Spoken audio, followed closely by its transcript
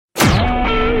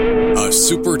a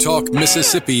Super Talk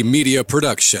Mississippi media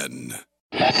production.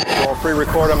 I'll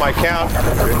pre-record on my count.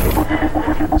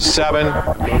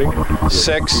 7,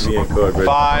 6,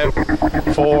 5,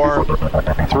 4,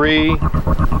 3,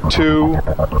 2.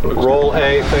 Roll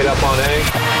A, fade up on A.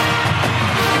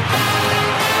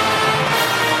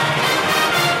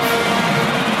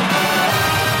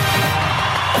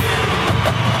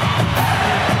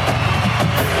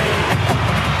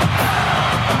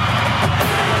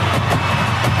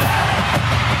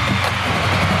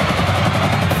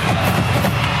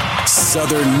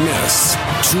 Southern Miss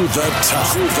to the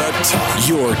top.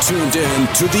 You're tuned in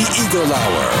to the Eagle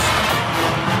Hour.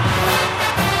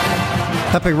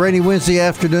 Happy rainy Wednesday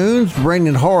afternoon. It's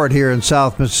raining hard here in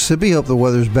South Mississippi. Hope the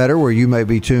weather's better where you may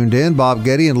be tuned in. Bob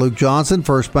Getty and Luke Johnson,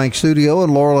 First Bank Studio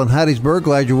in Laurel and Hattiesburg.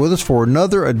 Glad you're with us for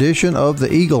another edition of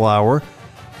the Eagle Hour.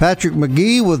 Patrick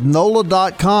McGee with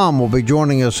NOLA.com will be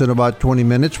joining us in about 20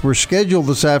 minutes. We're scheduled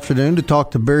this afternoon to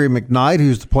talk to Barry McKnight,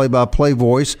 who's the play-by-play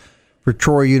voice for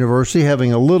Troy University,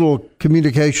 having a little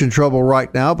communication trouble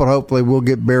right now, but hopefully we'll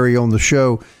get Barry on the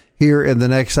show here in the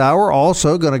next hour.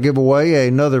 Also going to give away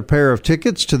another pair of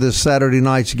tickets to this Saturday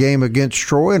night's game against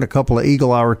Troy and a couple of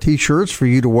Eagle Hour t-shirts for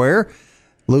you to wear.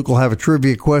 Luke will have a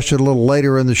trivia question a little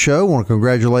later in the show. Want to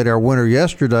congratulate our winner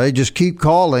yesterday. Just keep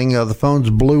calling. The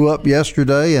phones blew up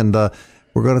yesterday, and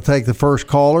we're going to take the first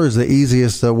caller is the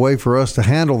easiest way for us to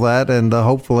handle that, and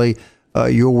hopefully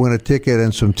you'll win a ticket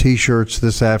and some T-shirts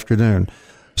this afternoon.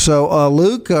 So,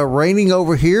 Luke, raining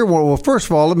over here. Well, first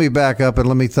of all, let me back up and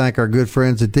let me thank our good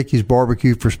friends at Dickey's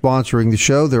Barbecue for sponsoring the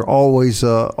show. They're always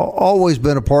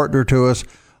been a partner to us.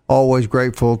 Always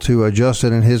grateful to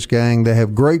Justin and his gang. They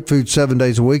have great food 7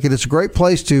 days a week, and it's a great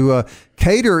place to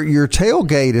cater your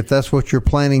tailgate if that's what you're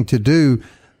planning to do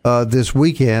this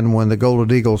weekend when the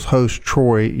Golden Eagles host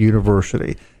Troy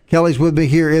University. Kelly's with me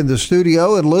here in the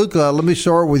studio. And, Luke, let me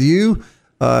start with you.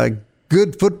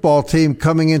 Good football team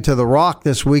coming into the Rock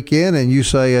this weekend, and you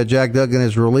say Jack Duggan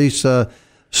has released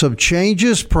some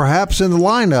changes perhaps in the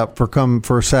lineup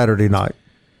for Saturday night.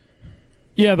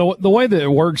 Yeah, the way that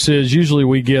it works is usually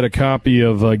we get a copy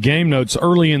of game notes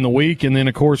early in the week, and then,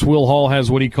 of course, Will Hall has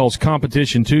what he calls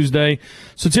Competition Tuesday.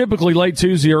 So typically late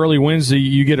Tuesday, early Wednesday,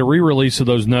 you get a re-release of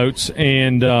those notes,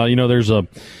 and,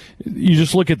 you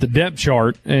just look at the depth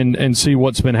chart and see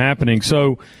what's been happening.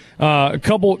 So a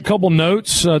couple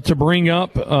notes to bring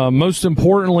up. Most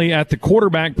importantly, at the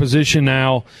quarterback position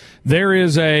now, there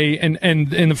is and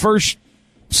in the first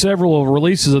several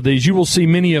releases of these, you will see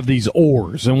many of these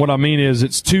ors. And what I mean is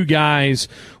it's two guys,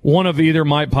 one of either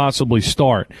might possibly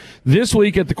start. This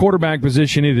week at the quarterback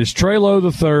position, it is Trelo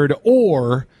III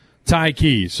or Ty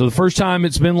Keys. So the first time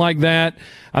it's been like that,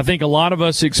 I think a lot of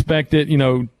us expected,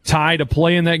 Ty to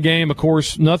play in that game. Of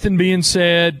course, nothing being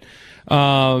said.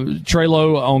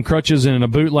 Trelo on crutches and in a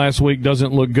boot last week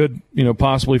doesn't look good,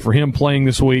 possibly for him playing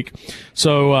this week.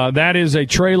 So that is a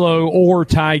Trelo or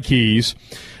Ty Keys.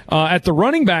 At the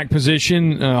running back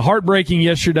position, heartbreaking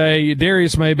yesterday,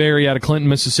 Darius Mayberry out of Clinton,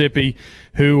 Mississippi,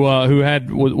 who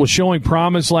was showing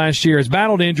promise last year, has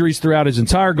battled injuries throughout his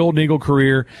entire Golden Eagle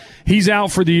career. He's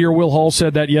out for the year. Will Hall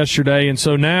said that yesterday. And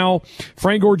so now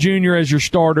Frank Gore Jr. as your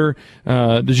starter,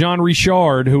 DeJon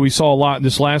Richard, who we saw a lot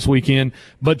this last weekend,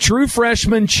 but true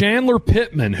freshman Chandler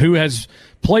Pittman, who has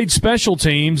played special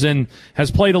teams and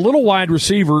has played a little wide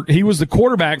receiver. He was the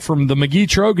quarterback from the McGee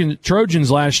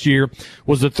Trojans last year,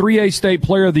 was the 3A state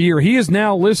player of the year. He is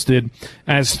now listed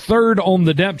as third on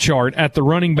the depth chart at the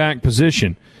running back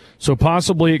position. So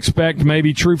possibly expect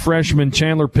maybe true freshman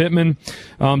Chandler Pittman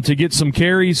to get some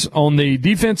carries. On the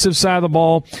defensive side of the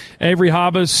ball, Avery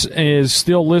Hobbs is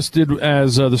still listed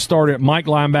as the starter at Mike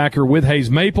linebacker with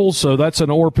Hayes Maples, so that's an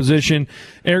or position.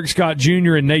 Eric Scott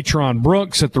Jr. and Natron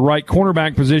Brooks at the right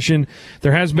cornerback position.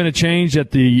 There has been a change at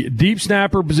the deep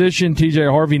snapper position. TJ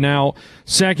Harvey now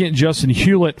second, Justin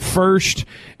Hewlett first.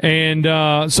 And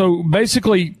so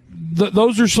basically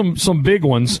those are some big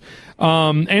ones.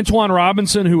 Antoine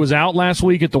Robinson, who was out last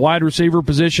week at the wide receiver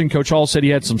position, Coach Hall said he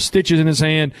had some stitches in his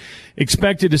hand.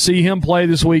 Expected to see him play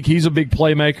this week. He's a big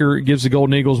playmaker. It gives the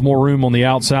Golden Eagles more room on the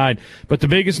outside. But the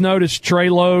biggest note is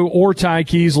Trelo or Ty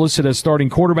Keys listed as starting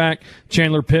quarterback.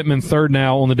 Chandler Pittman third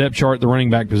now on the depth chart at the running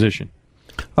back position.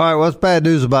 All right, what's bad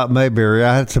news about Mayberry?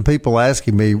 I had some people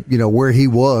asking me, where he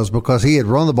was because he had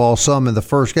run the ball some in the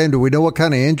first game. Do we know what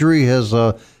kind of injury has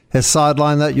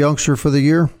sidelined that youngster for the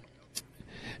year?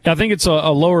 I think it's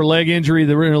a lower leg injury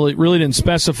that really didn't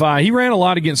specify. He ran a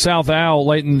lot against South Al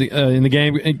late in the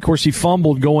game. Of course, he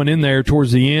fumbled going in there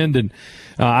towards the end, and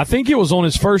I think it was on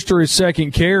his first or his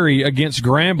second carry against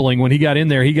Grambling when he got in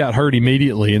there. He got hurt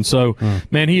immediately. And so,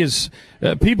 man, he is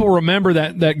people remember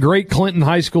that great Clinton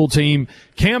High School team.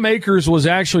 Cam Akers was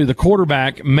actually the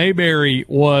quarterback. Mayberry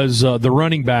was the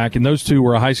running back, and those two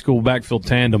were a high school backfield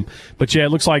tandem. But, yeah, it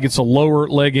looks like it's a lower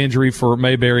leg injury for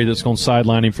Mayberry that's going to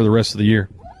sideline him for the rest of the year.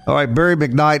 All right, Barry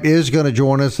McKnight is going to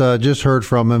join us. Just heard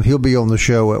from him. He'll be on the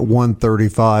show at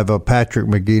 1:35. Patrick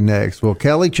McGee next. Well,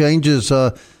 Kelly, changes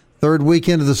third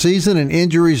weekend of the season and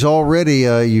injuries already.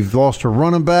 You've lost a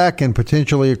running back and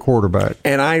potentially a quarterback.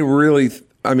 And I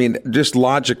mean, just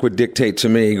logic would dictate to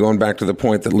me, going back to the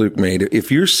point that Luke made,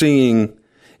 if you're seeing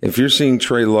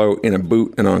Trey Lowe in a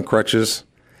boot and on crutches,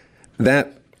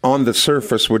 that on the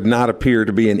surface would not appear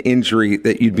to be an injury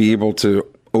that you'd be able to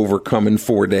overcome in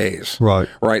 4 days. Right.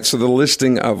 So the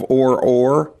listing of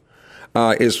or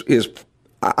is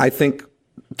I think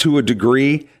to a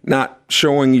degree not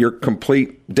showing your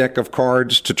complete deck of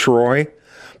cards to Troy,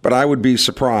 but I would be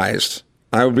surprised.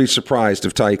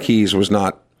 If Ty Keys was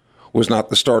not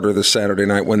the starter this Saturday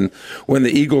night when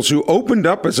the Eagles, who opened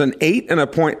up as an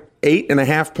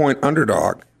 8.5 point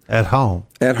underdog at home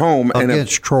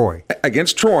against Troy,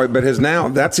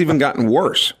 but that's even gotten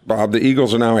worse, Bob. The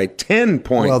Eagles are now a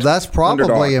 10-point. Well, that's probably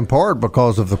underdog. In part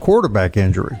because of the quarterback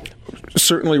injury.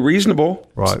 Certainly reasonable,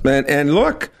 right? And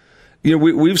look,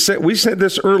 we said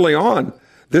this early on.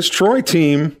 This Troy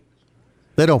team,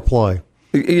 they don't play.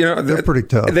 They're pretty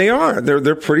tough. They are.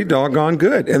 They're pretty doggone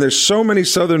good. And there's so many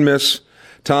Southern Miss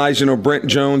ties. Brent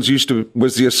Jones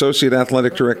was the associate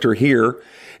athletic director here,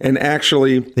 and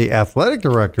actually the athletic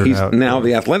director. He's now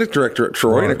the athletic director at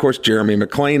Troy, right. And of course Jeremy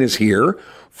McClain is here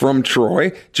from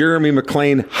Troy. Jeremy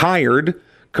McClain hired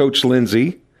Coach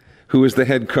Lindsey, who is the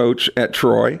head coach at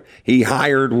Troy. He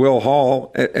hired Will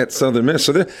Hall at Southern Miss.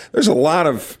 So there's a lot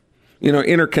of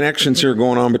interconnections here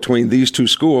going on between these two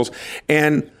schools,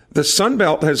 and the Sun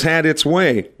Belt has had its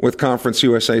way with Conference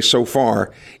USA so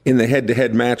far in the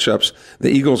head-to-head matchups. The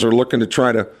Eagles are looking to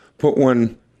try to put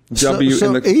one W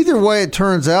in the... Either way it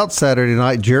turns out Saturday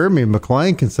night, Jeremy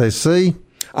McClain can say, see,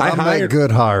 I make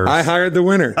good hires. I hired the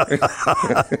winner.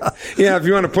 Yeah, if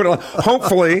you want to put it...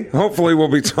 Hopefully we'll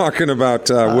be talking about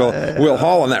Will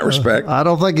Hall in that respect. I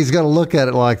don't think he's going to look at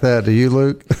it like that. Do you,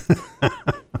 Luke?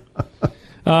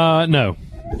 No.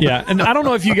 Yeah, and I don't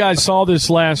know if you guys saw this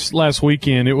last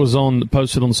weekend. It was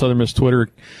posted on the Southern Miss Twitter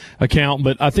account,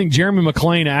 but I think Jeremy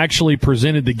McClain actually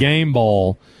presented the game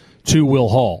ball to Will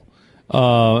Hall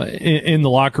in the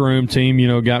locker room. Team,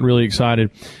 got really excited.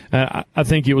 I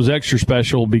think it was extra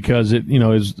special because it,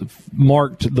 is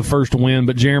marked the first win.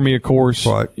 But Jeremy, of course,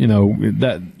 right.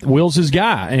 That Will's his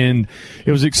guy, and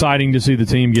it was exciting to see the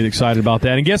team get excited about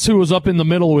that. And guess who was up in the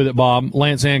middle with it, Bob?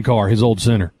 Lance Ankar, his old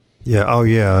center. Yeah. Oh,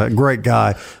 yeah. Great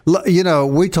guy.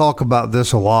 We talk about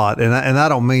this a lot, and I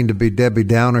don't mean to be Debbie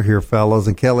Downer here, fellas.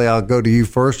 And Kelly, I'll go to you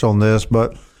first on this,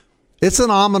 but it's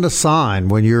an ominous sign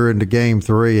when you're into game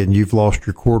 3 and you've lost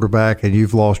your quarterback and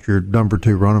you've lost your number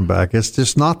 2 running back. It's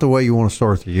just not the way you want to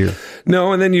start the year.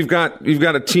 No, and then you've got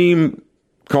a team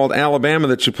called Alabama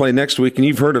that you play next week, and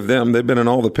you've heard of them. They've been in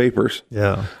all the papers.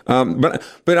 Yeah. But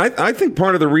I think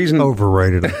part of the reason...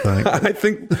 Overrated, I think. I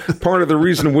think part of the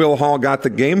reason Will Hall got the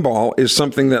game ball is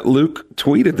something that Luke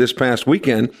tweeted this past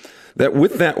weekend, that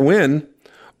with that win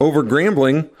over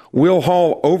Grambling, Will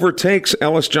Hall overtakes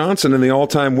Ellis Johnson in the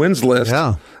all-time wins list.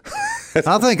 Yeah.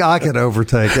 I think I could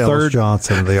overtake Ellis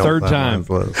Johnson in the all-time wins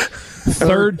list.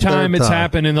 Third time it's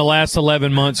happened in the last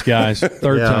 11 months, guys.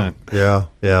 Third time.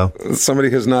 Yeah. Somebody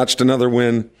has notched another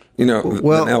win, than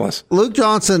Ellis. Luke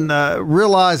Johnson,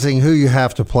 realizing who you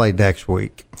have to play next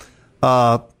week.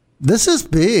 This is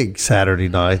big Saturday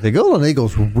night. The Golden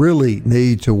Eagles really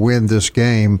need to win this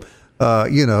game,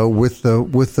 with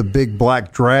the big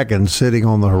black dragon sitting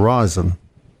on the horizon.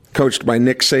 Coached by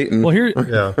Nick Saban. Well,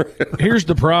 here's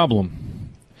the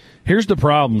problem.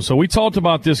 So we talked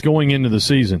about this going into the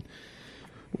season.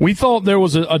 We thought there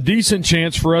was a decent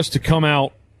chance for us to come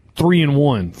out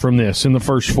 3-1 from this in the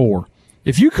first 4.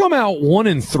 If you come out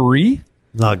 1-3,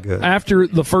 not good after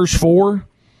the first 4,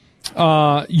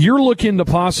 you're looking to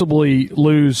possibly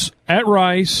lose at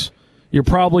Rice. You're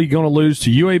probably going to lose to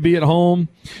UAB at home.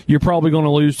 You're probably going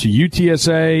to lose to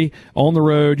UTSA on the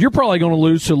road. You're probably going to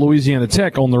lose to Louisiana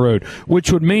Tech on the road, which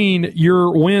would mean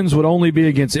your wins would only be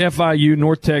against FIU,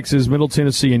 North Texas, Middle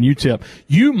Tennessee, and UTEP.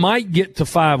 You might get to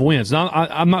 5 wins. Now,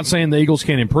 I'm not saying the Eagles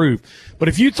can't improve, but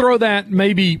if you throw that,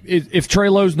 maybe if Trey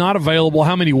Lowe's not available,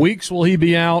 how many weeks will he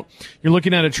be out? You're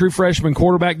looking at a true freshman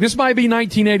quarterback. This might be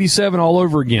 1987 all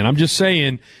over again. I'm just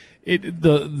saying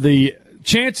the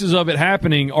chances of it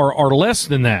happening are less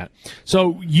than that.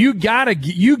 So you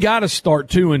gotta start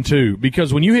 2-2,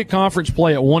 because when you hit conference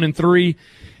play at 1-3,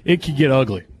 it could get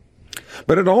ugly.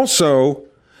 But it also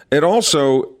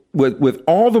with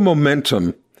all the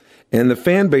momentum and the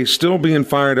fan base still being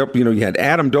fired up, you had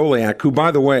Adam Doliak, who,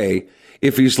 by the way,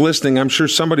 if he's listening, I'm sure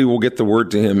somebody will get the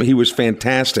word to him. He was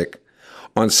fantastic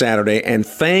on Saturday, and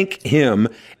thank him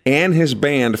and his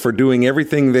band for doing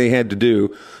everything they had to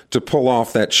do to pull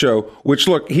off that show, which,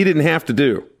 look, he didn't have to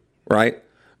do, right?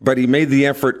 But he made the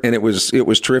effort, and it was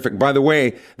terrific. By the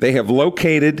way, they have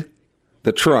located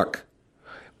the truck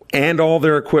and all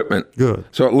their equipment. Good.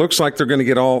 So it looks like they're going to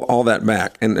get all that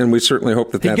back, and we certainly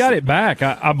hope that he got it back.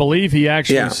 I believe he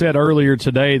actually said earlier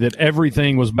today that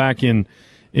everything was back in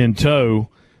tow.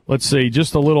 Let's see,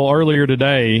 just a little earlier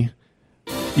today,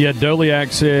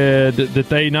 Doliak said that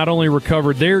they not only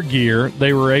recovered their gear,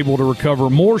 they were able to recover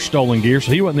more stolen gear.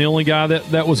 So he wasn't the only guy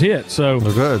that was hit. So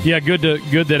good. Yeah, good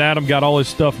that Adam got all his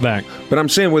stuff back. But I'm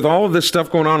saying, with all of this stuff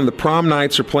going on, and the Prom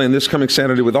Knights are playing this coming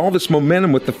Saturday, with all this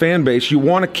momentum with the fan base, you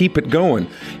want to keep it going.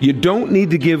 You don't need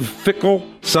to give fickle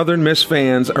Southern Miss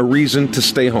fans a reason to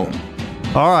stay home.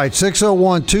 All right,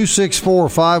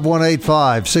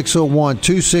 601-264-5185,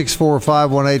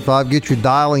 601-264-5185. Get your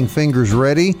dialing fingers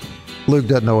ready. Luke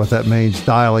doesn't know what that means,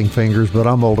 dialing fingers, but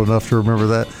I'm old enough to remember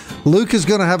that. Luke is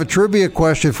going to have a trivia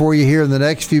question for you here in the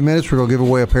next few minutes. We're going to give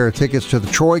away a pair of tickets to the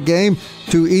Troy game,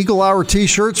 2 Eagle Hour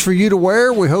T-shirts for you to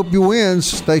wear. We hope you win.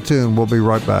 Stay tuned. We'll be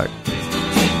right back.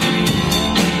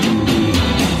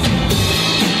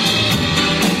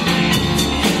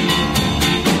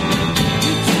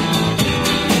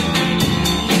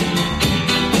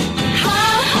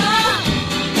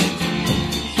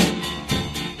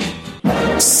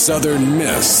 Southern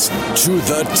Miss to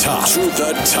the top. To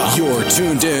the top. You're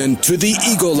tuned in to the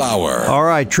Eagle Hour. All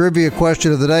right, trivia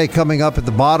question of the day coming up at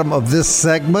the bottom of this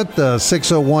segment.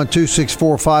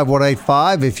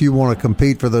 601-264-5185 if you want to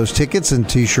compete for those tickets and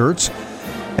T-shirts.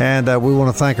 And we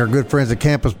want to thank our good friends at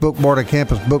Campus Bookmart and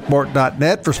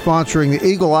campusbookmart.net for sponsoring the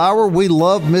Eagle Hour. We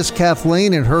love Miss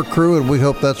Kathleen and her crew, and we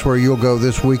hope that's where you'll go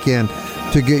this weekend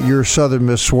to get your Southern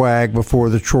Miss swag before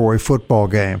the Troy football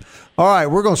game. All right,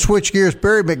 we're going to switch gears.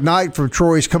 Barry McKnight from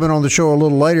Troy's coming on the show a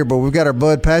little later, but we've got our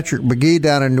bud Patrick McGee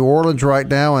down in New Orleans right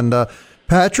now. And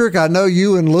Patrick, I know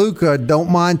you and Luke don't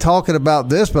mind talking about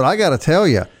this, but I got to tell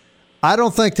you, I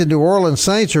don't think the New Orleans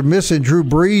Saints are missing Drew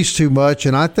Brees too much,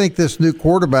 and I think this new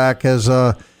quarterback has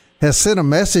sent a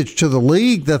message to the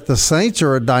league that the Saints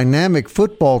are a dynamic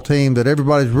football team that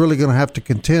everybody's really going to have to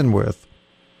contend with.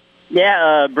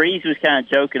 Yeah, Brees was kind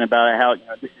of joking about how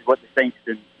this is what the Saints have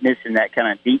been missing, that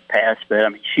kind of deep pass. But I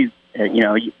mean, shoot,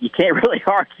 you can't really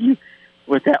argue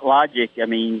with that logic. I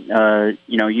mean,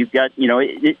 you've got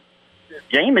Jameis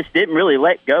didn't really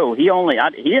let go. He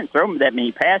didn't throw that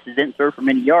many passes, didn't throw for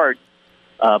many yards.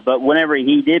 But whenever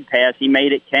he did pass, he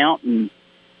made it count, and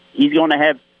he's going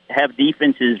to have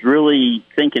defenses really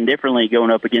thinking differently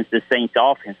going up against the Saints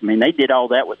offense. I mean, they did all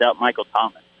that without Michael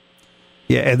Thomas.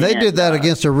 Yeah, and they did that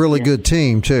against a really good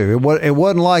team, too. It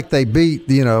wasn't like they beat,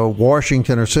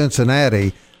 Washington or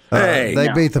Cincinnati. They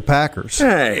beat the Packers.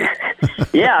 Hey.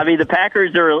 Yeah, I mean, the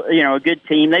Packers are, a good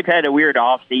team. They've had a weird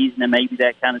offseason, and maybe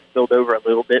that kind of spilled over a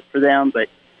little bit for them. But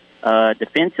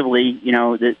defensively,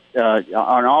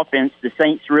 on offense, the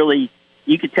Saints really,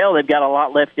 you could tell they've got a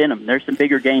lot left in them. There's some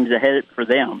bigger games ahead for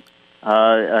them.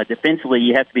 Defensively,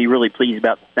 you have to be really pleased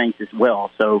about the Saints as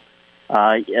well. So,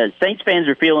 Saints fans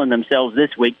are feeling themselves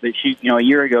this week, but a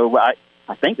year ago, I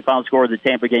think the final score of the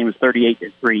Tampa game was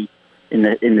 38-3 in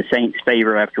the Saints'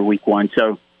 favor after Week 1.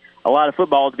 So, a lot of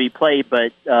football to be played,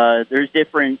 but there's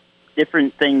different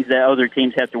things that other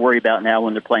teams have to worry about now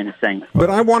when they're playing the Saints. But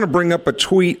I want to bring up a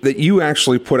tweet that you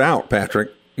actually put out,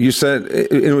 Patrick. You said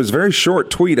it was a very short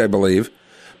tweet, I believe,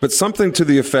 but something to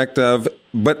the effect of,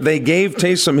 "But they gave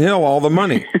Taysom Hill all the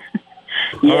money."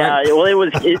 Yeah, right. Well,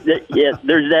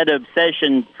 there's that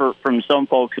obsession from some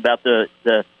folks about the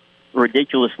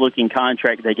ridiculous-looking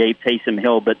contract they gave Taysom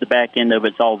Hill, but the back end of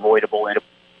it's all voidable.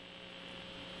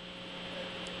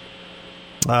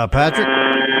 Patrick?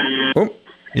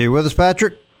 You with us,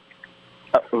 Patrick?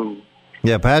 Uh-oh.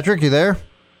 Yeah, Patrick, you there?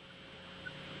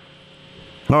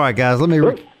 All right, guys, let me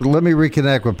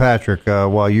reconnect with Patrick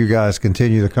while you guys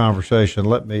continue the conversation.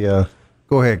 Let me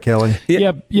go ahead, Kelly.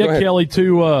 Yeah, Kelly.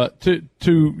 To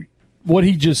what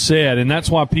he just said, and that's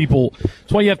why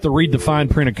you have to read the fine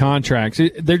print of contracts.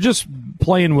 They're just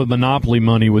playing with monopoly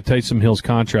money with Taysom Hill's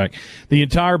contract. The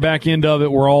entire back end of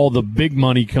it, where all the big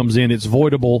money comes in, it's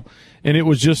voidable, and it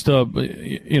was just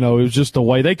a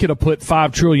way they could have put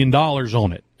 $5 trillion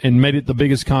on it, and made it the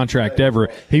biggest contract ever,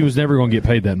 he was never going to get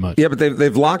paid that much. Yeah, but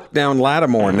they've locked down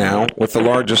Lattimore now with the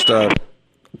largest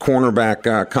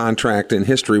cornerback contract in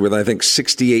history, with I think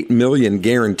 $68 million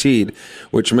guaranteed,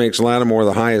 which makes Lattimore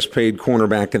the highest paid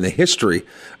cornerback in the history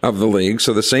of the league.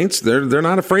 So the Saints, they're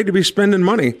not afraid to be spending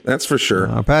money. That's for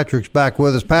sure. Patrick's back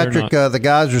with us. Patrick, the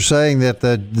guys are saying that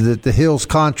the Hills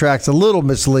contract's a little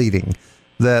misleading.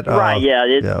 Right?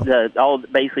 Yeah, all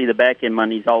basically the back end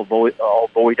money's all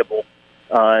voidable.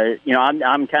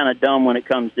 I'm kind of dumb when it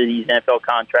comes to these NFL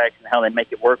contracts and how they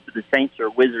make it work for the Saints or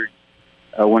Wizards.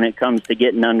 When it comes to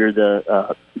getting under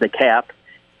the cap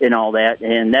and all that,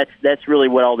 and that's really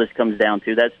what all this comes down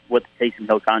to. That's what the Taysom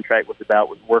Hill contract was about,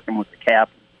 was working with the cap.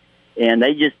 And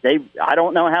I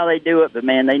don't know how they do it, but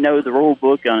man, they know the rule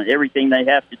book on everything they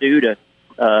have to do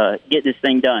to get this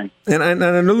thing done. And I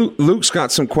know Luke's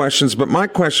got some questions, but my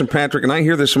question, Patrick, and I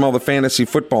hear this from all the fantasy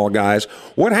football guys: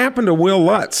 what happened to Will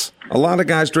Lutz? A lot of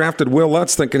guys drafted Will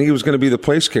Lutz thinking he was going to be the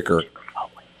place kicker.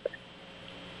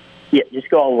 Yeah, just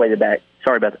go all the way to the back.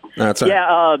 Sorry about that. That's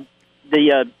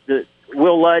the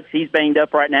Will Lutz, he's banged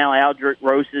up right now. Aldrick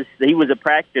Rosas, he was a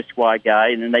practice squad guy,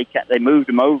 and then they moved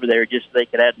him over there just so they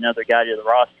could add another guy to the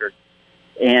roster.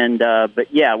 And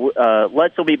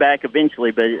Lutz will be back eventually,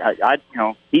 but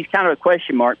he's kind of a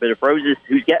question mark. But if Rosas,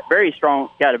 who's got a very strong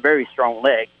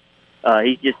leg,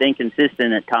 he's just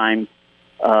inconsistent at times.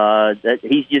 That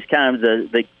he's just kind of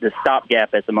the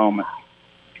stopgap at the moment.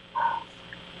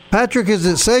 Patrick, is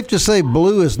it safe to say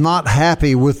Blue is not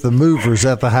happy with the movers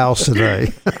at the house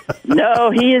today?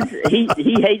 No, he is.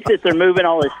 He hates that they're moving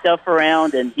all his stuff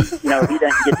around, and he doesn't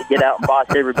get to get out and boss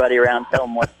everybody around, tell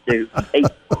them what to do.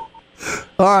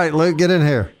 All right, Luke, get in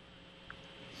here.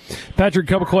 Patrick,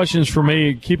 a couple questions for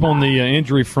me. Keep on the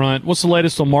injury front. What's the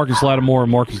latest on Marcus Lattimore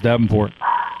and Marcus Davenport?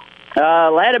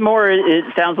 Lattimore, it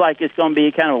sounds like it's going to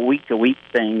be kind of a week-to-week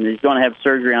thing. He's going to have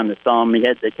surgery on the thumb.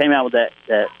 They came out with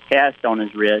that cast on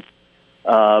his wrist,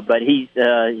 but he's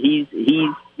going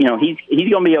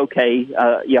to be okay.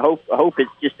 You hope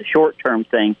it's just a short-term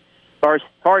thing. As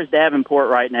far as Davenport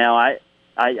right now, I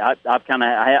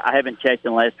haven't checked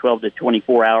in the last 12 to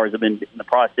 24 hours. I've been in the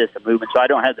process of moving, so I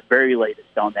don't have the very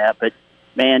latest on that. But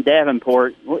man,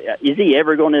 Davenport, is he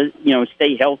ever going to,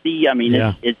 stay healthy? I mean,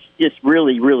 yeah. It's just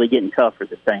really, really getting tough for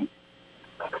the Saints.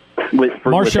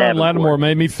 Marshawn Lattimore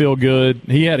made me feel good.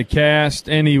 He had a cast,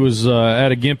 and he was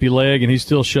at a gimpy leg, and he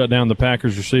still shut down the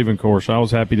Packers receiving corps. So I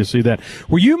was happy to see that.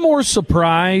 Were you more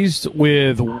surprised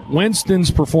with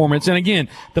Winston's performance? And again,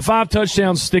 the 5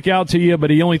 touchdowns stick out to you, but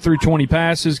he only threw 20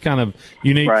 passes, kind of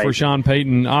unique for Sean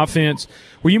Payton offense.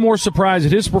 Were you more surprised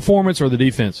at his performance or the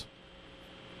defense?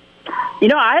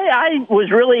 I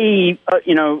was really,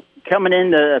 coming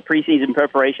into preseason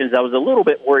preparations, I was a little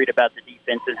bit worried about the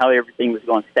defense and how everything was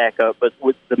going to stack up. But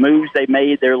with the moves they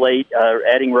made, they're late,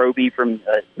 adding Roby through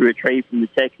a trade from the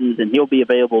Texans, and he'll be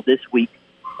available this week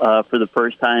for the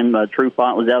first time.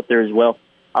 Trufant was out there as well.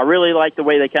 I really like the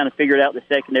way they kind of figured out the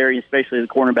secondary, especially the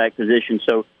cornerback position.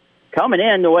 So coming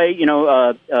in the way,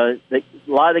 a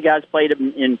lot of the guys played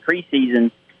in preseason,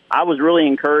 I was really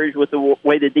encouraged with the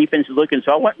way the defense is looking,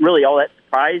 so I wasn't really all that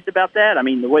surprised about that. I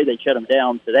mean, the way they shut them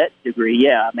down to that degree,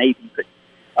 yeah, maybe. But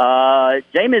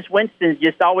Jameis Winston's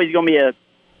just always going to be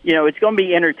it's going to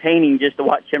be entertaining just to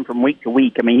watch him from week to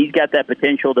week. I mean, he's got that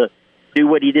potential to do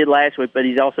what he did last week, but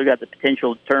he's also got the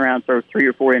potential to turn around and throw 3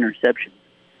 or 4 interceptions.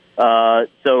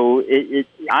 So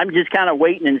I'm just kind of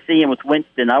waiting and seeing with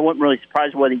Winston. I wasn't really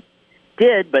surprised what he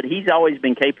did, but he's always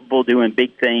been capable of doing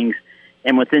big things.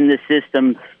 And within this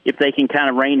system, if they can kind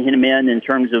of rein him in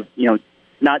terms of,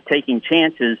 not taking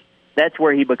chances, that's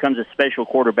where he becomes a special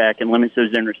quarterback and limits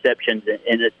those interceptions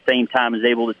and at the same time is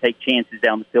able to take chances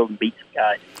down the field and beat some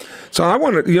guys. So I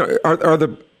want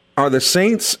to, are the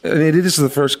Saints, and it is the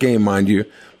first game, mind you,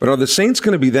 but are the Saints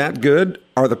going to be that good?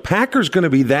 Are the Packers going to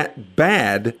be that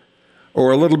bad,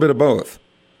 or a little bit of both?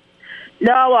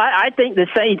 No, I think the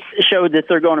Saints showed that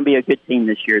they're going to be a good team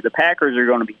this year. The Packers are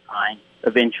going to be fine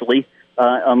eventually.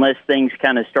 Unless things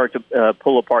kind of start to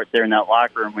pull apart there in that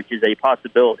locker room, which is a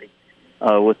possibility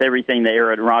with everything that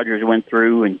Aaron Rodgers went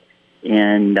through, and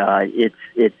it's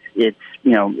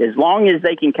as long as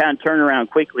they can kind of turn around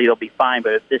quickly, they'll be fine.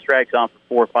 But if this drags on for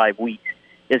 4 or 5 weeks,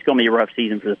 it's going to be a rough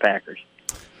season for the Packers.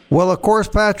 Well, of course,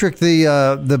 Patrick,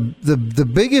 the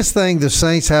biggest thing the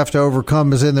Saints have to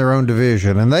overcome is in their own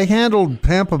division, and they handled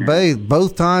Tampa Bay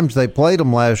both times they played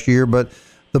them last year, but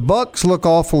the Bucs look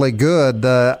awfully good.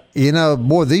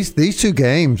 These 2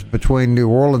 games between New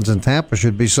Orleans and Tampa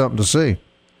should be something to see.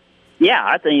 Yeah,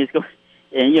 I think it's going.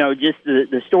 And just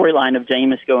the storyline of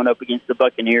Jameis going up against the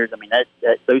Buccaneers. I mean, that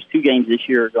those 2 games this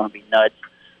year are going to be nuts.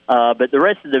 But the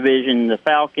rest of the division, the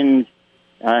Falcons,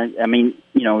 I mean,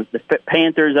 the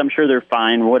Panthers, I'm sure they're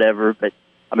fine, whatever. But,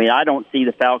 I mean, I don't see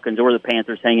the Falcons or the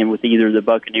Panthers hanging with either the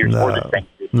Buccaneers or the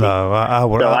Saints. No, I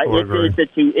would agree.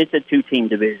 It's a two-team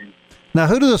division. Now,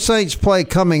 who do the Saints play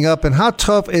coming up, and how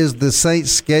tough is the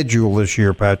Saints' schedule this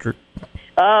year, Patrick?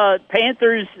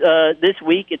 Panthers this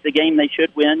week. It's a game they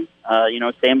should win.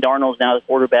 Sam Darnold's now the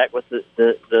quarterback with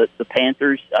the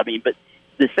Panthers. I mean, but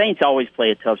the Saints always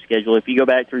play a tough schedule. If you go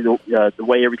back through the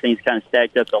way everything's kind of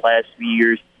stacked up the last few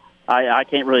years, I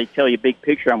can't really tell you big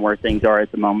picture on where things are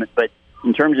at the moment. But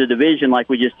in terms of division, like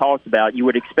we just talked about, you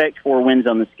would expect 4 wins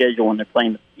on the schedule when they're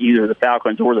playing either the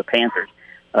Falcons or the Panthers.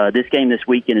 This game this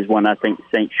weekend is one I think the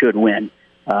Saints should win.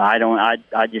 I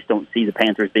just don't see the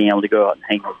Panthers being able to go out and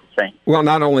hang with the Saints. Well,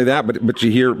 not only that, but you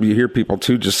hear people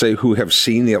too just say who have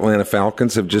seen the Atlanta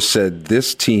Falcons have just said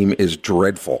this team is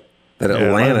dreadful. That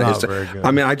Atlanta is. Very good.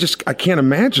 I mean, I can't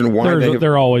imagine why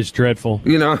they're always dreadful.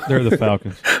 They're the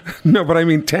Falcons. No, but I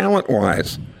mean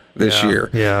talent-wise this year.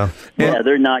 Yeah,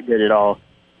 they're not good at all.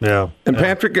 Yeah. And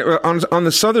Patrick, on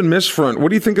the Southern Miss front, what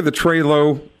do you think of the Trey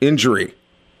Lowe injury?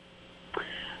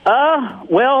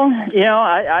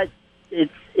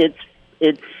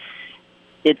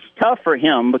 It's tough for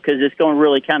him because it's going to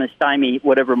really kind of stymie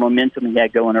whatever momentum he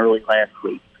had going early last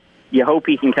week. You hope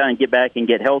he can kind of get back and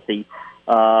get healthy.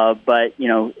 But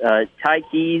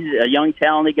Tyke's a young,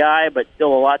 talented guy, but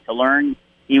still a lot to learn.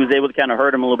 He was able to kind of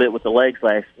hurt him a little bit with the legs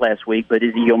last week, but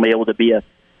is he going to be able to be a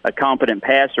competent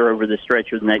passer over the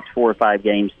stretch of the next 4 or 5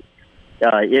 games?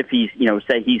 If he's,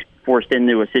 say he's forced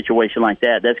into a situation like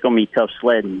that, that's going to be tough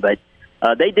sledding. But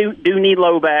they do need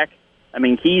Lowe back. I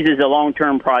mean, Keys is a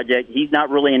long-term project. He's not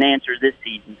really an answer this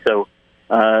season. So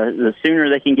the sooner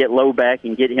they can get Lowe back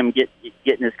and get him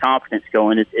getting his confidence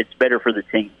going, it's better for the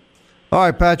team. All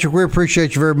right, Patrick, we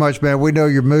appreciate you very much, man. We know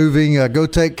you're moving. Go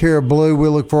take care of Blue. We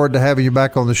look forward to having you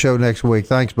back on the show next week.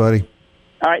 Thanks, buddy.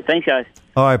 All right, thanks, guys.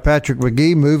 All right, Patrick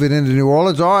McGee moving into New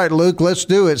Orleans. All right, Luke, let's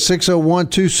do it.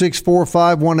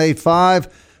 601-264-5185.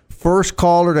 First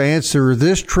caller to answer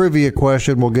this trivia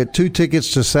question will get 2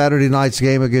 tickets to Saturday night's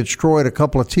game against Troy and a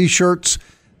couple of T-shirts,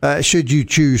 should you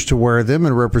choose to wear them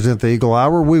and represent the Eagle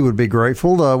Hour. We would be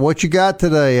grateful. What you got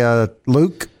today,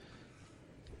 Luke?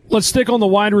 Let's stick on the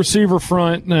wide receiver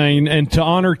front and to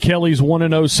honor Kelly's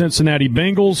 1-0 Cincinnati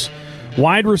Bengals.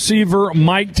 Wide receiver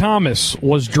Mike Thomas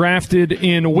was drafted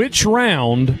in which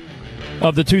round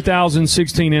of the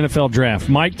 2016 NFL Draft?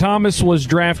 Mike Thomas was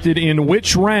drafted in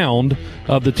which round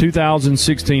of the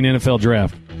 2016 NFL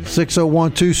Draft?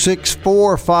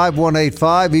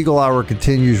 601-264-5185. Eagle Hour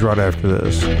continues right after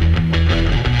this.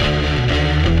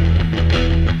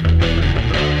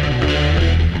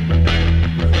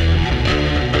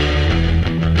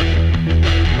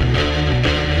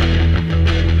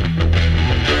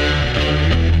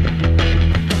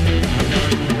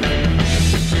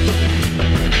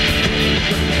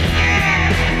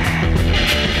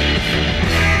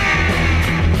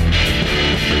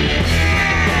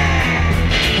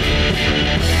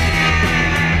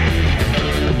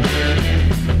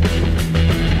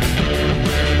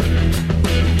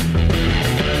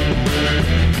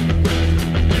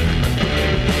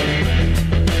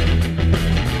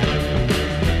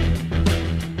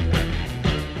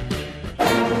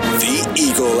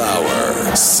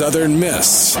 Southern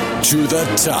Miss to the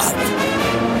top.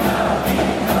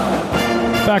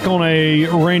 Back on a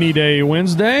rainy day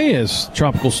Wednesday as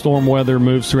tropical storm weather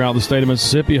moves throughout the state of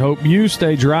Mississippi. Hope you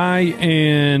stay dry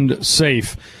and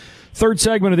safe. Third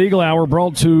segment of the Eagle Hour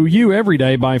brought to you every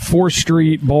day by 4th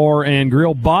Street Bar and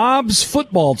Grill, Bob's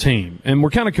football team. And we're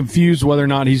kind of confused whether or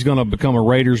not he's going to become a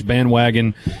Raiders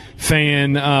bandwagon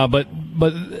fan. But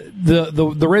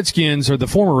the Redskins, or the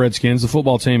former Redskins, the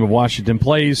football team of Washington,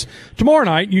 plays tomorrow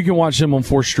night. You can watch them on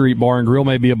 4th Street Bar and Grill.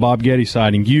 Maybe a Bob Getty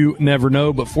sighting. You never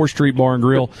know, but 4th Street Bar and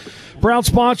Grill, proud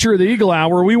sponsor of the Eagle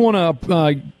Hour. We want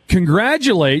to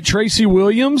congratulate Tracy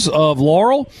Williams of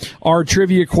Laurel, our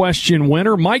trivia question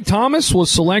winner. Mike Thomas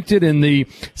was selected in the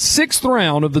 6th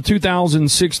round of the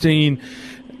 2016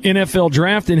 NFL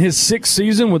Draft in his 6th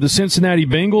season with the Cincinnati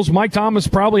Bengals. Mike Thomas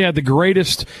probably had the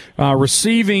greatest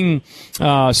receiving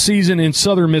season in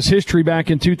Southern Miss history back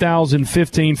in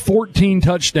 2015, 14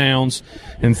 touchdowns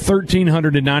and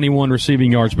 1,391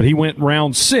 receiving yards. But he went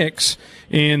round 6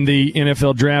 in the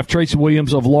NFL Draft. Tracy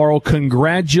Williams of Laurel,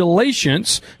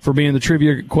 congratulations for being the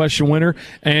trivia question winner.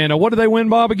 And what did they win,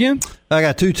 Bob, again? I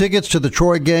got 2 tickets to the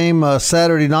Troy game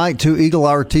Saturday night, 2 Eagle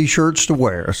Hour T-shirts to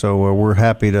wear. So we're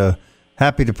happy to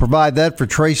provide that for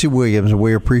Tracy Williams, and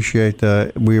we appreciate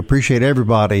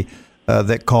everybody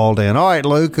that called in. All right,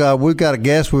 Luke, we've got a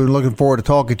guest we've been looking forward to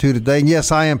talking to today. And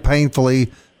yes, I am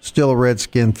painfully still a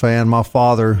Redskin fan. My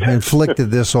father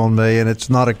inflicted this on me, and it's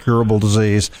not a curable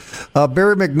disease.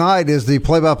 Barry McKnight is the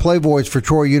play-by-play voice for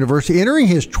Troy University, entering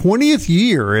his 20th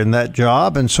year in that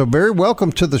job. And so, Barry,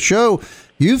 welcome to the show.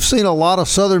 You've seen a lot of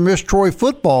Southern Miss Troy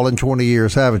football in 20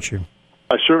 years, haven't you?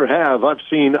 I sure have. I've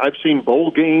seen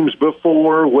bowl games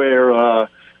before where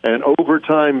an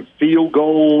overtime field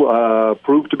goal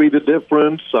proved to be the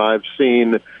difference. I've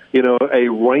seen a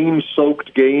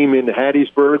rain-soaked game in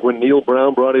Hattiesburg when Neil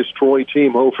Brown brought his Troy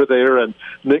team over there, and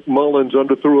Nick Mullins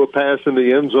underthrew a pass in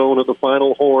the end zone at the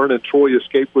final horn, and Troy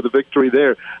escaped with a victory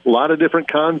there. A lot of different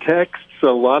contexts, a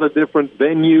lot of different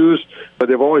venues, but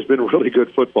they've always been really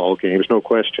good football games, no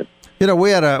question.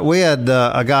 We had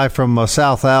a guy from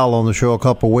South Al on the show a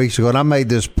couple of weeks ago, and I made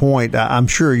this point. I'm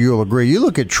sure you'll agree. You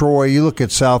look at Troy, you look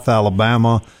at South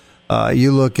Alabama,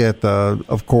 you look at,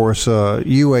 of course,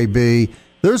 UAB.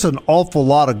 There's an awful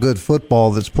lot of good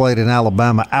football that's played in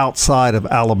Alabama outside of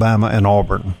Alabama and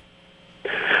Auburn.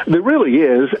 There really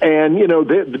is, and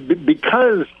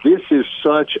because this is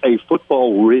such a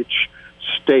football-rich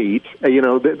state,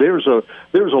 there's a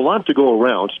lot to go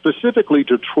around. Specifically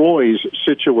to Troy's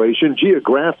situation,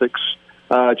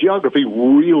 geography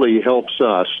really helps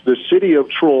us. The city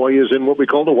of Troy is in what we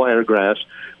call the Wiregrass.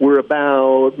 We're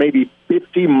about maybe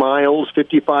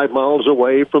 55 miles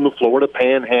away from the Florida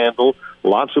Panhandle.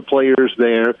 Lots of players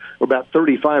there. We're about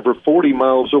 35 or 40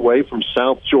 miles away from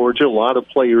South Georgia. A lot of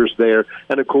players there.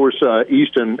 And, of course,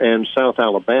 East and South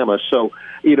Alabama. So,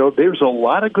 there's a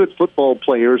lot of good football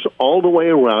players all the way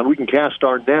around. We can cast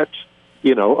our nets,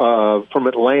 from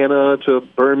Atlanta to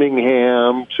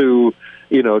Birmingham to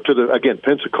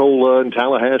Pensacola and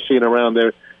Tallahassee and around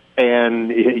there. And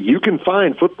you can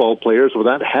find football players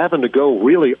without having to go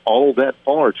really all that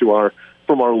far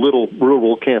from our little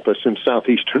rural campus in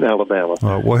southeastern Alabama.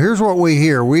 Well, here's what we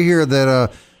hear. We hear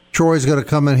that Troy's going to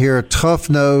come in here, a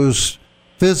tough-nosed,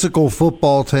 physical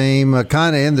football team,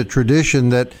 kind of in the tradition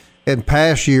that in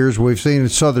past years we've seen in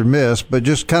Southern Miss, but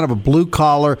just kind of a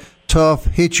blue-collar, tough,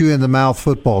 hit-you-in-the-mouth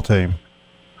football team.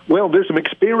 Well, there's some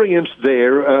experience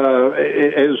there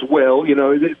as well.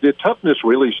 The toughness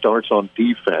really starts on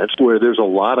defense, where there's a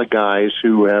lot of guys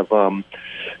who have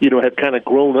kind of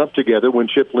grown up together. When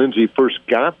Chip Lindsey first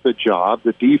got the job,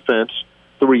 the defense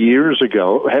 3 years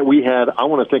ago, we had, I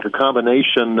want to think, a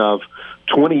combination of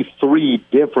 23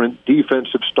 different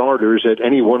defensive starters at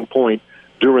any one point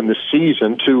during the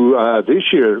season to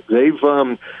this year.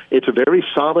 It's a very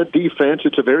solid defense.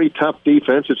 It's a very tough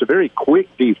defense. It's a very quick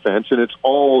defense, and it's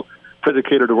all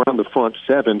predicated around the front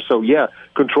seven. So,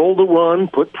 control the run,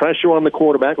 put pressure on the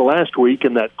quarterback. Last week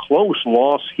in that close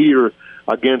loss here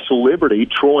against Liberty,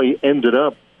 Troy ended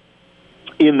up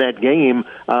in that game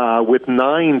with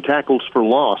 9 tackles for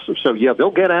loss. So, they'll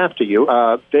get after you.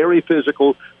 Very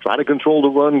physical, try to control the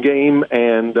run game,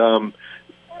 and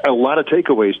a lot of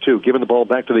takeaways, too, giving the ball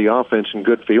back to the offense in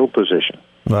good field position.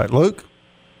 Right, Luke?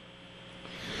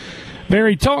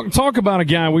 Barry, talk about a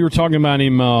guy. We were talking about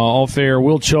him off air,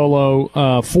 Will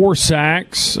Cholo, 4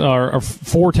 sacks, or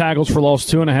 4 tackles for loss,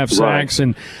 2.5 sacks. Right.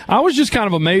 And I was just kind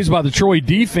of amazed by the Troy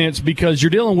defense because you're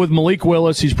dealing with Malik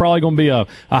Willis. He's probably going to be a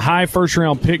high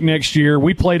first-round pick next year.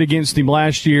 We played against him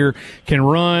last year, can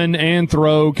run and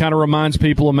throw, kind of reminds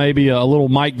people of maybe a little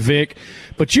Mike Vick.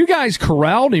 But you guys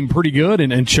corralled him pretty good,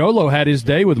 and Cholo had his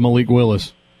day with Malik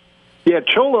Willis. Yeah,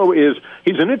 Cholo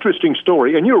he's an interesting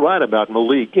story, and you're right about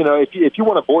Malik. If you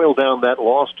want to boil down that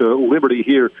loss to Liberty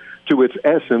here to its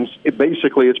essence,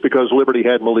 it's because Liberty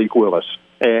had Malik Willis,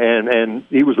 and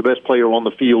he was the best player on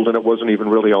the field, and it wasn't even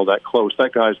really all that close.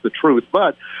 That guy's the truth.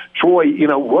 But Troy,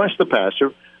 rushed the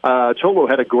passer. Cholo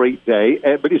had a great day,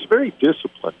 but he's very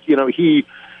disciplined. He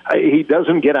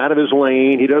doesn't get out of his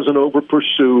lane. He doesn't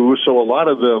over-pursue. So a lot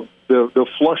of the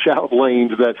flush-out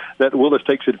lanes that Willis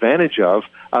takes advantage of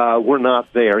were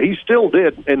not there. He still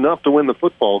did enough to win the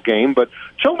football game, but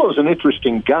Cholo's an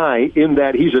interesting guy in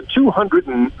that he's a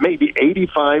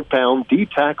 285-pound D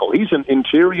tackle. He's an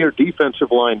interior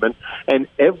defensive lineman, and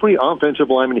every offensive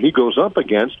lineman he goes up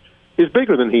against is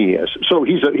bigger than he is. So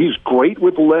he's great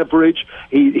with leverage.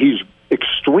 He's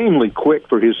extremely quick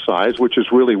for his size, which is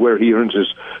really where he earns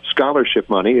his scholarship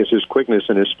money, is his quickness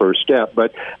in his first step.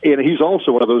 But he's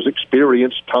also one of those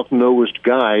experienced, tough-nosed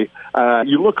guy.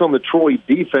 You look on the Troy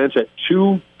defense at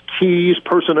 2 keys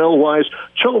personnel-wise.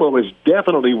 Cholo is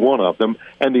definitely one of them,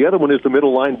 and the other one is the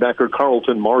middle linebacker,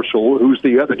 Carlton Marshall, who's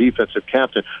the other defensive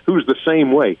captain, who's the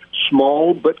same way.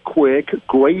 Small but quick,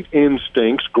 great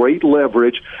instincts, great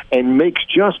leverage, and makes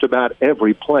just about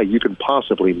every play you can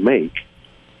possibly make.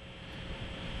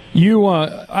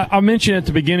 I mentioned at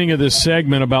the beginning of this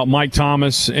segment about Mike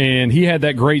Thomas, and he had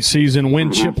that great season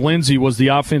when Chip Lindsey was the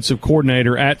offensive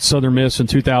coordinator at Southern Miss in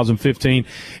 2015.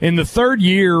 In the third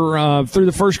year, through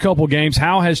the first couple games,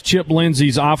 how has Chip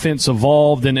Lindsey's offense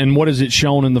evolved, and what has it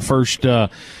shown in the first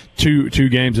two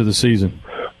games of the season?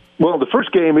 Well, the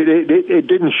first game, it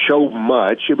didn't show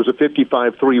much. It was a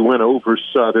 55-3 win over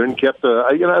Southern.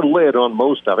 I led on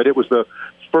most of it. It was the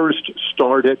first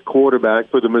start at quarterback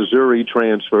for the Missouri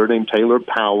transfer named Taylor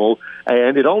Powell,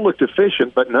 and it all looked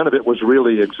efficient, but none of it was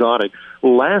really exotic.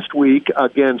 Last week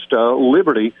against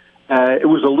Liberty, it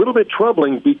was a little bit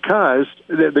troubling because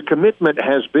the commitment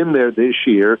has been there this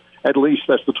year, at least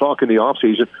that's the talk in the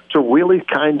offseason, to really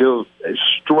kind of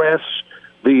stress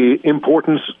the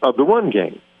importance of the run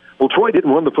game. Well, Troy didn't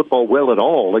run the football well at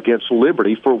all against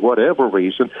Liberty for whatever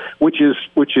reason, which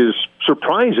is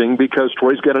surprising because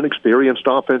Troy's got an experienced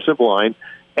offensive line,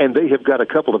 and they have got a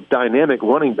couple of dynamic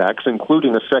running backs,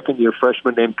 including a second-year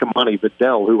freshman named Kamani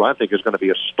Vidal, who I think is going to be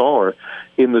a star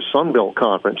in the Sun Belt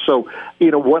Conference. So,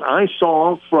 what I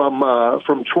saw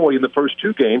from Troy in the first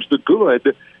two games, the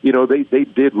good, they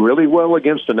did really well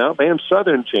against an outmanned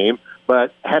Southern team,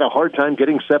 but had a hard time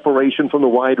getting separation from the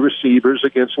wide receivers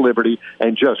against Liberty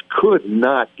and just could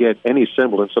not get any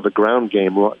semblance of a ground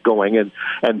game going.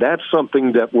 And that's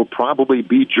something that will probably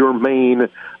be germane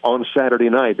on Saturday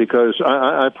night because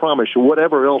I promise you,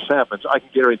 whatever else happens, I can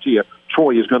guarantee you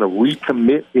Troy is going to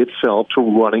recommit itself to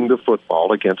running the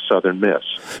football against Southern Miss.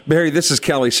 Barry, this is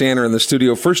Kelly Sander in the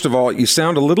studio. First of all, you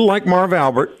sound a little like Marv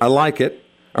Albert. I like it.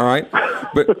 All right,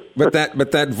 but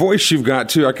that voice you've got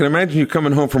too. I can imagine you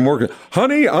coming home from work.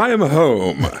 Honey, I am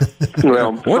home.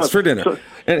 Well, what's for dinner?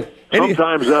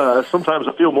 Sometimes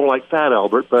I feel more like Fat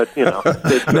Albert, but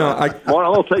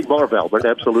I'll take Marv Albert,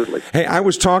 absolutely. Hey, I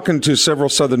was talking to several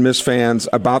Southern Miss fans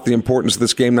about the importance of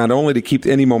this game, not only to keep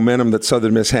any momentum that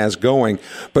Southern Miss has going,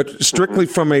 but strictly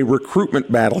from a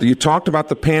recruitment battle. You talked about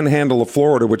the Panhandle of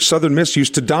Florida, which Southern Miss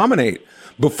used to dominate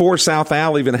before South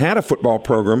Al even had a football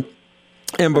program,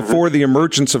 and before the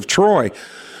emergence of Troy.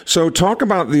 So talk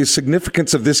about the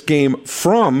significance of this game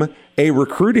from a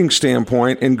recruiting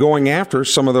standpoint and going after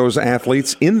some of those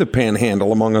athletes in the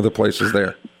Panhandle, among other places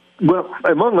there. Well,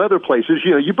 among other places,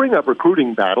 you bring up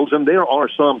recruiting battles, and there are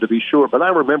some to be sure, but I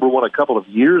remember one a couple of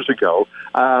years ago.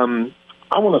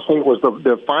 I want to say it was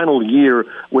the final year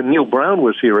when Neil Brown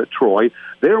was here at Troy.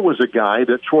 There was a guy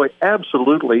that Troy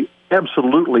absolutely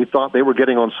thought they were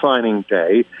getting on signing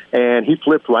day, and he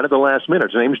flipped right at the last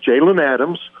minute. His name's Jalen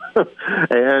Adams,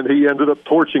 and he ended up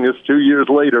torching us 2 years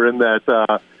later in that,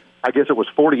 I guess it was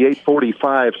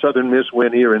 48-45 Southern Miss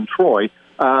win here in Troy.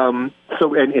 And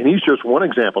he's just one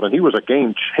example, and he was a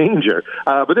game changer.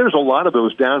 But there's a lot of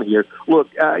those down here.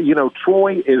 Look,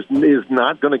 Troy is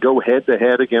not going to go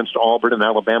head-to-head against Auburn and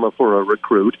Alabama for a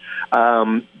recruit.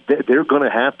 They're going to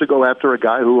have to go after a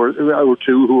guy or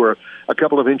two who are a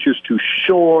couple of inches too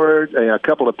short, a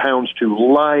couple of pounds too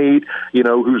light,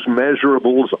 whose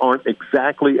measurables aren't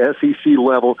exactly SEC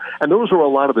level. And those are a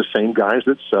lot of the same guys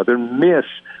that Southern Miss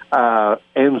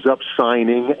ends up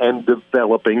signing and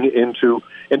developing into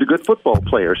good football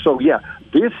players. So, yeah,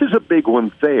 this is a big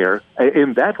one there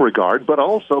in that regard. But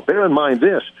also, bear in mind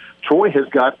this, Troy has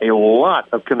got a lot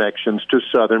of connections to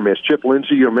Southern Miss. Chip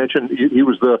Lindsey, you mentioned, he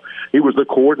was the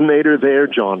coordinator there.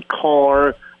 John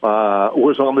Carr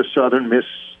was on the Southern Miss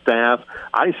staff.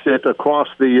 I sit across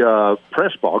the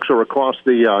press box or across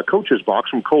the coach's box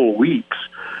from Cole Weeks,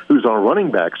 who's our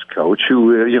running backs coach, who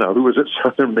was at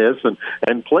Southern Miss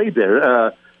and played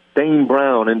there. Dane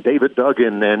Brown and David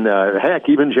Duggan and, heck,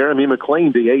 even Jeremy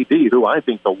McClain, the AD, who I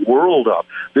think the world of.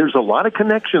 There's a lot of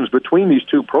connections between these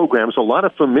two programs, a lot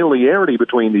of familiarity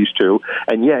between these two.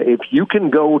 And, yeah, if you can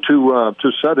go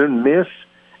to Southern Miss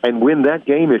and win that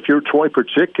game, if you're Troy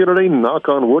particularly, knock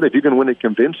on wood, if you can win it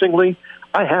convincingly,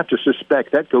 I have to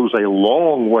suspect that goes a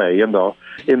long way in the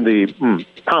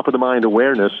top-of-the-mind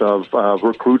awareness of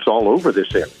recruits all over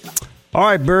this area. All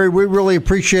right, Barry, we really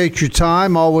appreciate your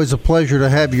time. Always a pleasure to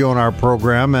have you on our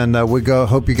program, and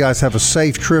hope you guys have a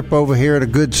safe trip over here and a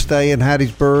good stay in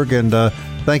Hattiesburg, and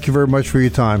thank you very much for your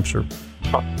time, sir.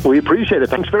 We appreciate it.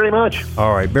 Thanks very much.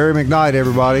 All right, Barry McKnight,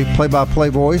 everybody, play-by-play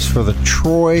voice for the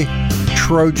Troy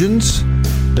Trojans.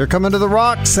 They're coming to the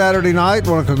Rock Saturday night.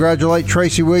 Want to congratulate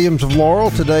Tracy Williams of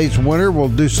Laurel, today's winner. We'll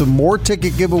do some more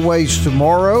ticket giveaways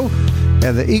tomorrow,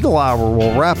 and the Eagle Hour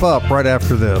will wrap up right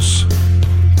after this.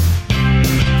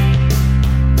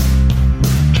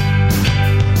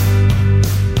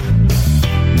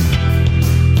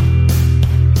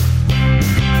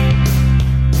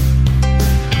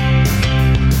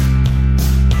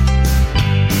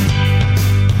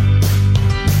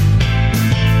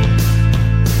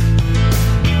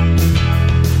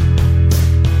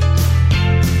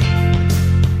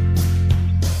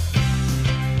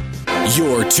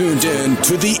 You're tuned in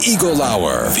to the Eagle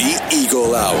Hour. The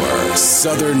Eagle Hour.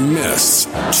 Southern Miss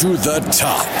to the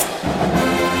top.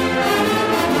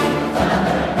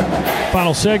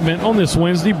 Final segment on this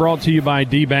Wednesday brought to you by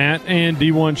DBAT and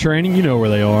D1 Training. You know where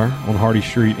they are on Hardy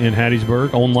Street in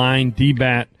Hattiesburg. Online,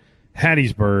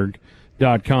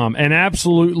 dbathattiesburg.com. An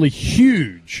absolutely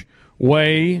huge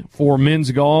way for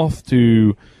men's golf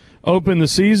to open the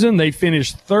season. They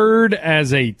finished third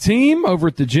as a team over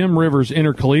at the Jim Rivers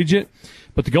Intercollegiate,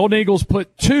 but the Golden Eagles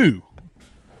put two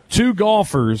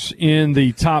golfers in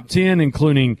the top 10,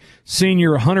 including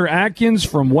senior Hunter Atkins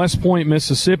from West Point,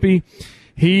 Mississippi.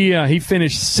 He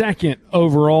finished second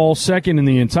overall, second in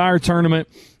the entire tournament.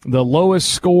 The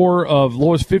lowest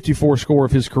 54 score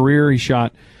of his career. He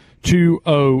shot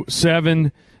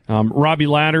 207. Robbie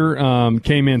Latter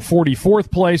came in 44th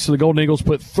place, so the Golden Eagles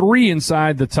put 3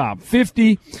 inside the top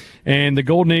 50, and the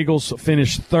Golden Eagles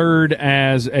finished third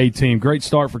as a team. Great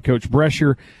start for Coach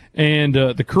Brescher and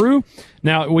the crew.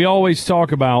 Now, we always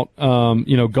talk about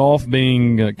golf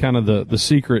being kind of the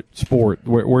secret sport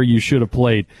where you should have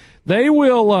played. They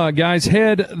will, guys,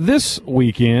 head this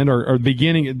weekend or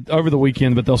beginning over the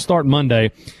weekend, but they'll start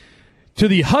Monday to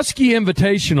the Husky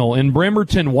Invitational in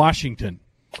Bremerton, Washington,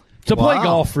 to play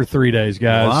golf for 3 days,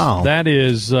 guys. Wow. That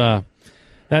is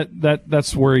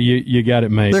that's where you got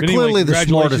it made. They're clearly the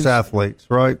smartest athletes,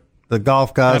 right? The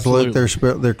golf guys, Luke, they're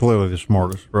clearly the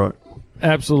smartest, right?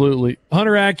 Absolutely.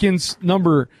 Hunter Atkins,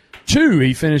 number 2,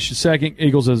 he finished second.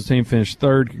 Eagles as a team finished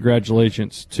third.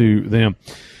 Congratulations to them.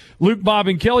 Luke, Bob,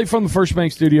 and Kelly from the First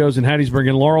Bank Studios in Hattiesburg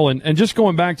and Laurel. And just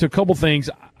going back to a couple things,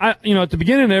 at the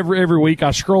beginning of every week, I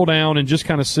scroll down and just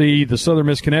kind of see the Southern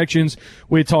Miss connections.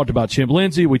 We had talked about Chimp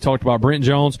Lindsey. We talked about Brent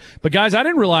Jones. But, guys, I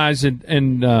didn't realize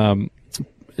in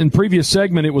previous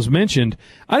segment it was mentioned,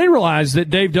 I didn't realize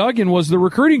that Dave Duggan was the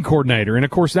recruiting coordinator. And,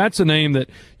 of course, that's a name that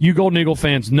you Golden Eagle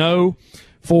fans know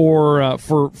for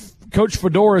Coach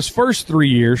Fedora's first 3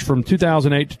 years, from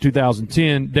 2008 to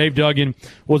 2010, Dave Duggan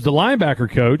was the linebacker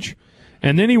coach,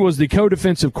 and then he was the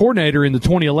co-defensive coordinator in the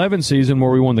 2011 season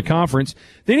where we won the conference.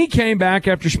 Then he came back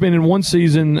after spending one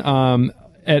season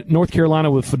at North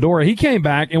Carolina with Fedora. He came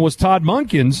back and was Todd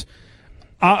Monken's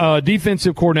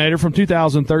defensive coordinator from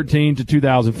 2013 to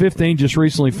 2015, just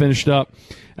recently finished up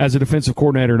as a defensive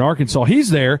coordinator in Arkansas. He's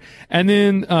there. And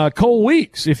then Cole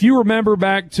Weeks, if you remember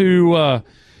back to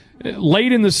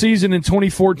late in the season in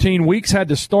 2014, Weeks had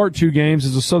to start 2 games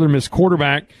as a Southern Miss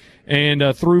quarterback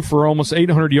and threw for almost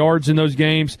 800 yards in those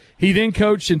games. He then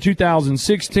coached in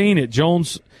 2016 at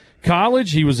Jones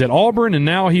College. He was at Auburn, and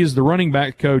now he is the running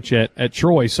back coach at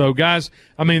Troy. So, guys,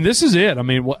 I mean, this is it. I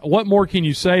mean, what more can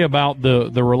you say about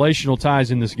the relational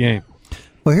ties in this game?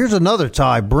 Well, here's another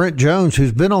tie. Brent Jones,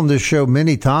 who's been on this show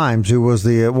many times, who was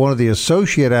one of the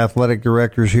associate athletic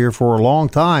directors here for a long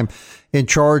time, in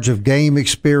charge of game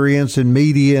experience and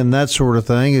media and that sort of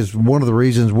thing, is one of the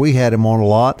reasons we had him on a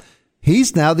lot.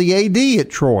 He's now the AD at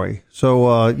Troy.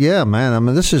 So, yeah, man, I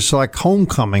mean, this is like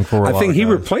homecoming for a lot of guys. I think he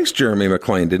replaced Jeremy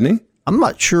McClain, didn't he? I'm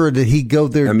not sure that he go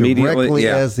there directly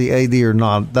as the AD or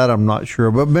not. That I'm not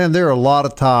sure. But, man, there are a lot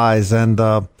of ties, and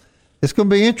it's going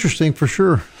to be interesting for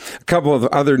sure. A couple of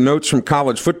other notes from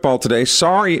college football today.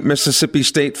 Sorry, Mississippi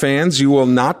State fans, you will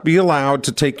not be allowed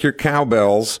to take your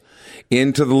cowbells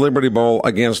into the Liberty Bowl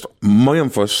against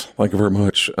Memphis, thank you very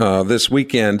much, this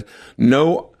weekend.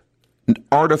 No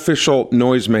artificial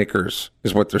noisemakers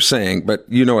is what they're saying, but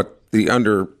you know what the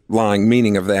underlying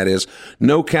meaning of that is.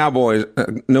 No cowbells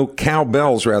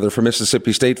for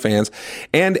Mississippi State fans.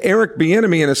 And Eric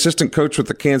Bieniemy, an assistant coach with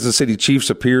the Kansas City Chiefs,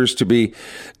 appears to be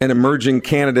an emerging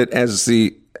candidate as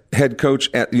the head coach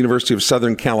at the University of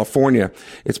Southern California.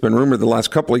 It's been rumored the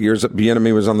last couple of years that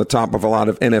Bieniemy was on the top of a lot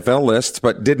of NFL lists,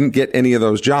 but didn't get any of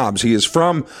those jobs. He is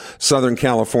from Southern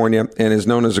California and is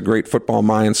known as a great football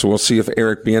mind, so we'll see if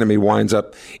Eric Bieniemy winds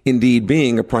up indeed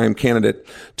being a prime candidate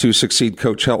to succeed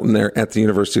Coach Helton there at the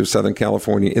University of Southern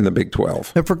California in the Big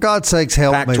 12. And for God's sakes,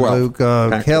 help Pac-12. me, Luke.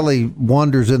 Kelly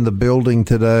wanders in the building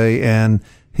today, and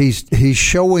He's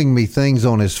showing me things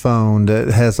on his phone that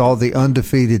has all the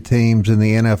undefeated teams in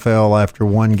the NFL after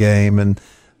one game. And,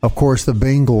 of course, the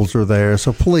Bengals are there.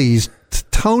 So, please,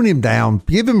 tone him down.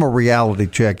 Give him a reality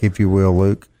check, if you will,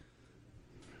 Luke.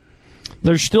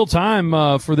 There's still time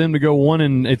for them to go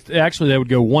actually, they would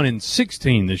go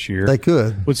 1-16 this year. They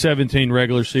could. With 17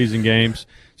 regular season games.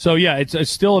 So, yeah,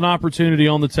 it's still an opportunity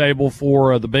on the table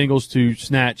for the Bengals to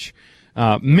snatch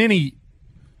many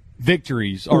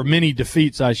victories, or many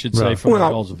defeats, I should say, from the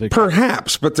Gulls of victory.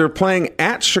 Perhaps, but they're playing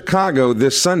at Chicago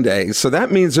this Sunday, so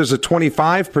that means there's a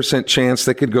 25% chance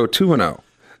they could go 2-0.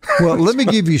 Well, let me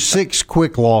give you 6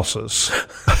 quick losses.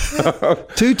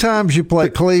 2 times you play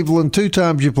Cleveland, 2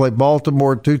 times you play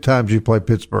Baltimore, 2 times you play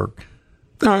Pittsburgh.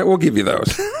 All right, we'll give you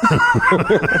those.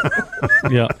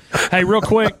 Yeah. Hey, real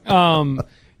quick,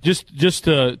 just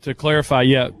to clarify,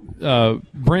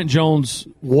 Brent Jones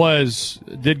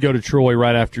did go to Troy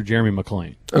right after Jeremy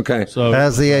McClain. Okay. So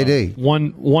as the AD,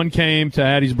 one came to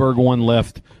Hattiesburg, one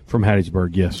left from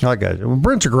Hattiesburg. Yes, I got you. Well,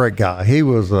 Brent's a great guy. He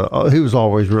was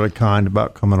always really kind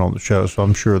about coming on the show. So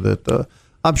I'm sure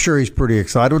he's pretty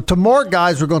excited. Tomorrow,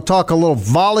 guys, we're going to talk a little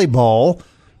volleyball.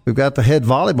 We've got the head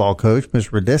volleyball coach, Ms.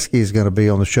 Radesky, is going to be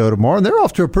on the show tomorrow, and they're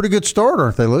off to a pretty good start,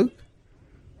 aren't they, Luke?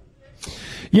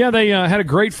 Yeah, they had a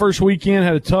great first weekend,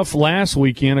 had a tough last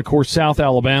weekend. Of course, South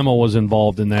Alabama was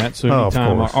involved in that. So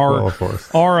anytime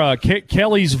our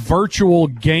Kelly's virtual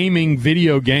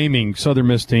video gaming Southern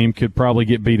Miss team could probably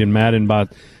get beat in Madden by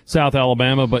South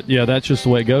Alabama. But, yeah, that's just the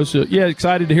way it goes. So, yeah,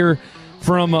 excited to hear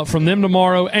from them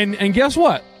tomorrow. And guess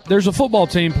what? There's a football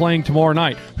team playing tomorrow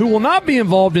night who will not be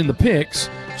involved in the picks.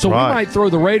 So we might throw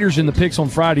the Raiders in the picks on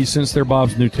Friday since they're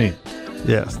Bob's new team.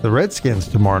 Yes, the Redskins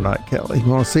tomorrow night, Kelly. You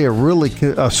want to see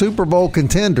a Super Bowl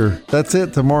contender. That's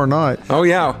it tomorrow night. Oh,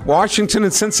 yeah. Washington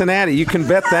and Cincinnati. You can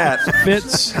bet that.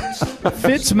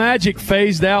 Fitz magic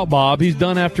phased out, Bob. He's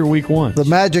done after week 1. The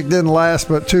magic didn't last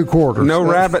but 2 quarters. No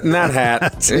rabbit in that hat.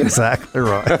 That's exactly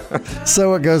right.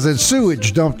 So it goes. And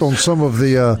sewage dumped on some of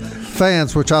the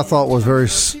fans, which I thought was very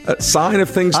a sign of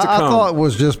things to come. I thought it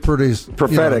was just pretty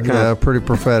prophetic. Yeah, pretty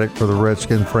prophetic for the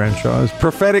Redskin franchise.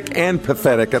 Prophetic and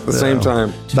pathetic at the same time.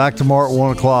 Back tomorrow at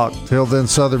 1 o'clock. Till then,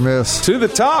 Southern Miss to the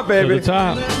top, baby. To the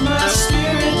top.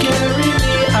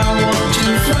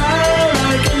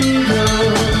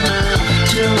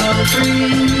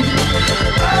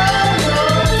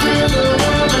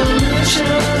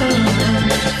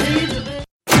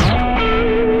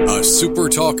 A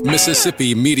SuperTalk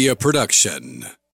Mississippi media production.